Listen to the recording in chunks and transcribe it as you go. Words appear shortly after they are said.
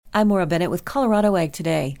I'm Maura Bennett with Colorado Ag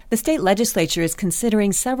Today. The state legislature is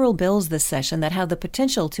considering several bills this session that have the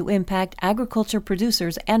potential to impact agriculture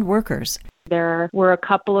producers and workers. There were a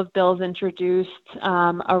couple of bills introduced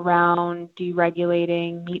around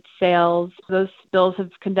deregulating meat sales. Those bills have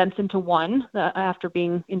condensed into one after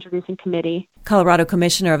being introduced in committee. Colorado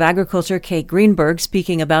Commissioner of Agriculture Kate Greenberg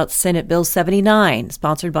speaking about Senate Bill 79,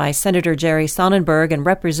 sponsored by Senator Jerry Sonnenberg and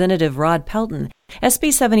Representative Rod Pelton.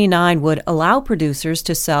 SB 79 would allow producers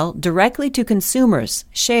to sell directly to consumers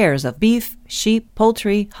shares of beef, sheep,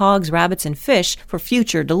 poultry, hogs, rabbits, and fish for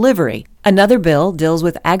future delivery. Another bill deals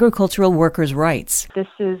with agricultural workers' rights. This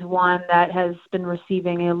is one that has been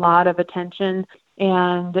receiving a lot of attention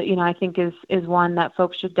and, I think is one that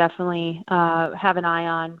folks should definitely have an eye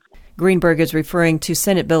on. Greenberg is referring to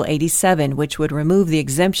Senate Bill 87, which would remove the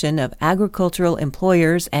exemption of agricultural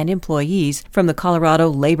employers and employees from the Colorado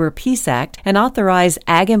Labor Peace Act and authorize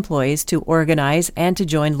ag employees to organize and to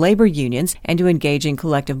join labor unions and to engage in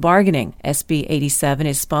collective bargaining. SB 87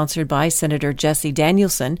 is sponsored by Senator Jesse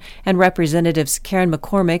Danielson and Representatives Karen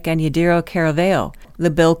McCormick and Yadiro Caraveo. The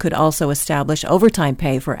bill could also establish overtime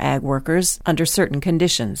pay for ag workers under certain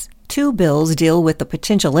conditions. Two bills deal with the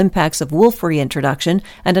potential impacts of wolf reintroduction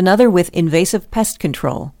and another with invasive pest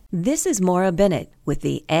control. This is Maura Bennett with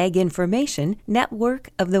the Ag Information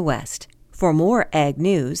Network of the West. For more ag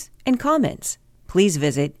news and comments, please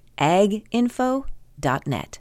visit aginfo.net.